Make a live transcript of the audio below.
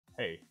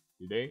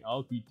Today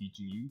I'll be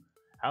teaching you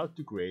how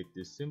to create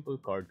this simple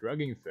card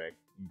dragging effect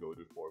in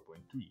Godot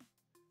 4.3.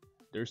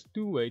 There's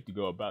two ways to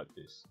go about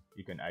this.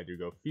 You can either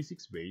go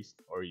physics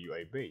based or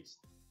UI based.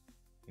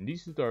 In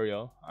this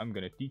tutorial, I'm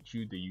gonna teach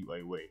you the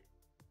UI way.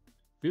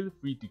 Feel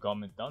free to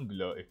comment down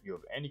below if you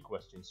have any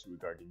questions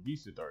regarding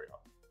this tutorial.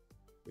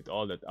 With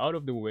all that out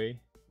of the way,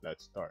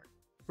 let's start.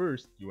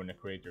 First, you wanna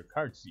create your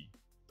card scene.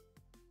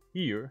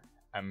 Here,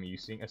 I'm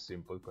using a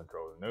simple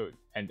control node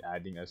and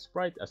adding a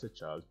sprite as a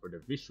child for the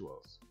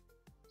visuals.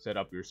 Set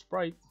up your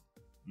sprite.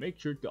 Make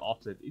sure to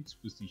offset its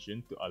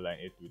position to align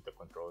it with the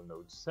control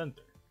node's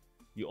center.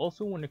 You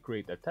also want to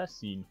create a test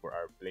scene for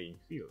our playing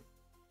field.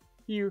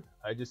 Here,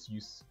 I just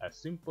use a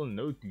simple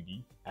node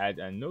 2D, add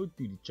a node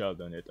 2D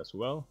child on it as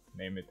well,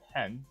 name it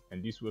hand,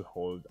 and this will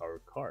hold our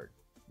card.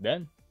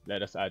 Then,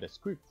 let us add a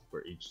script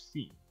for each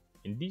scene.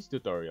 In this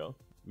tutorial,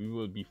 we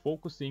will be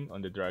focusing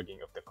on the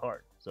dragging of the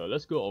card. So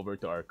let's go over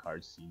to our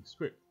card scene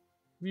script.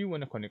 We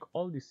want to connect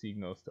all these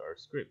signals to our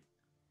script.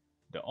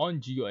 The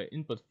onGUI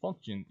input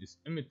function is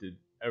emitted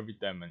every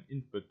time an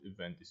input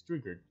event is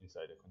triggered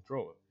inside the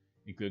controller,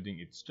 including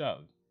its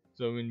child.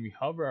 So when we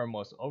hover our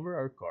mouse over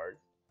our card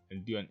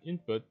and do an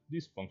input,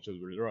 this function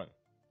will run.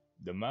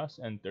 The mouse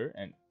enter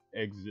and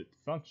exit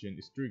function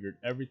is triggered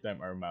every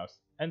time our mouse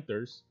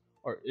enters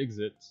or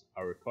exits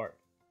our card.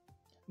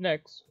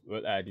 Next,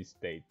 we'll add a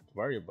state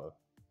variable,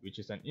 which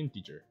is an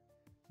integer.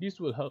 This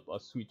will help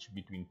us switch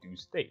between two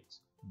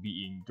states,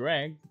 being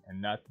dragged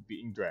and not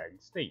being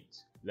dragged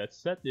states. Let's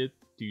set it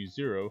to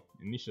 0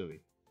 initially.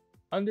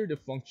 Under the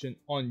function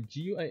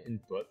onGUI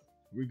input,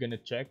 we're gonna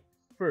check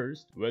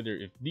first whether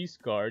if this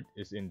card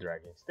is in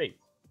dragging state.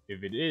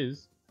 If it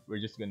is, we're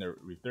just gonna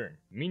return,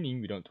 meaning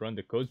we don't run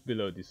the codes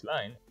below this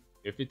line.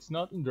 If it's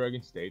not in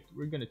dragging state,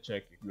 we're gonna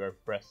check if we are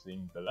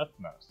pressing the left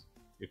mouse.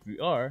 If we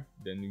are,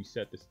 then we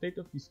set the state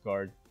of this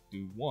card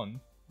to 1,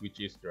 which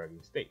is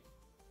dragging state.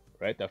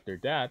 Right after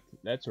that,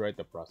 let's write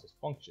the process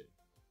function.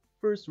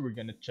 First, we're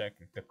gonna check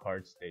if the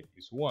card state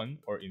is 1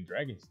 or in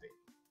dragging state.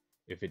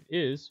 If it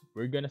is,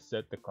 we're gonna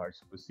set the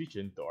card's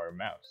position to our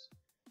mouse.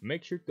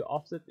 Make sure to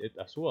offset it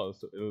as well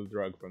so it'll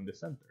drag from the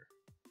center.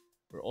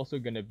 We're also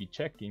gonna be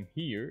checking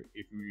here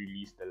if we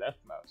release the left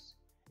mouse.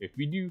 If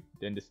we do,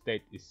 then the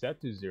state is set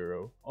to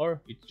 0,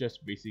 or it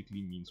just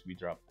basically means we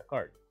drop the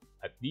card.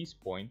 At this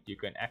point, you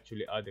can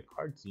actually add the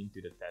card scene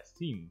to the test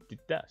scene to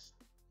test.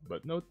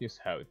 But notice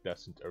how it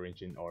doesn't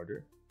arrange in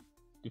order.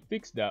 To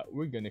fix that,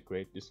 we're gonna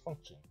create this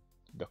function.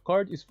 The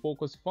card is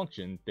focus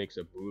function takes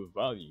a bool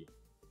value.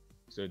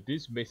 So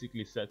this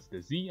basically sets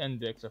the z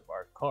index of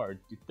our card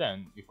to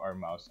 10 if our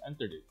mouse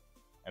entered it,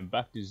 and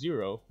back to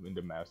 0 when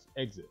the mouse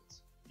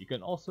exits. You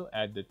can also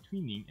add the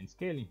tweening and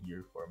scaling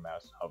here for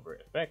mouse hover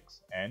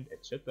effects and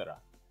etc.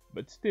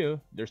 But still,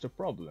 there's a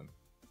problem.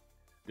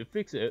 To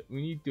fix it,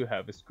 we need to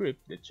have a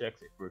script that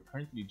checks if we're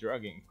currently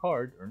dragging a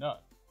card or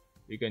not.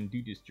 You can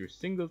do this through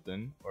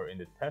singleton or in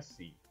the test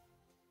scene.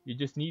 You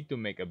just need to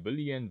make a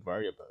boolean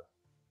variable.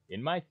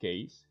 In my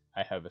case,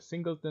 I have a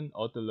singleton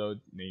autoload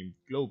named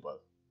global.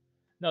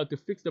 Now to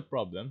fix the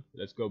problem,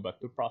 let's go back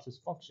to process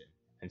function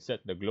and set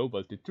the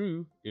global to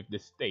true if the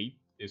state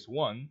is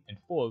 1 and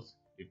false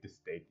if the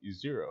state is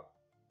 0.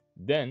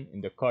 Then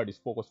in the card is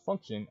focus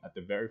function at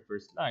the very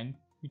first line,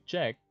 we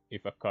check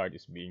if a card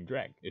is being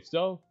dragged. If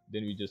so,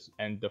 then we just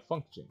end the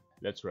function.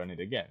 Let's run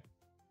it again.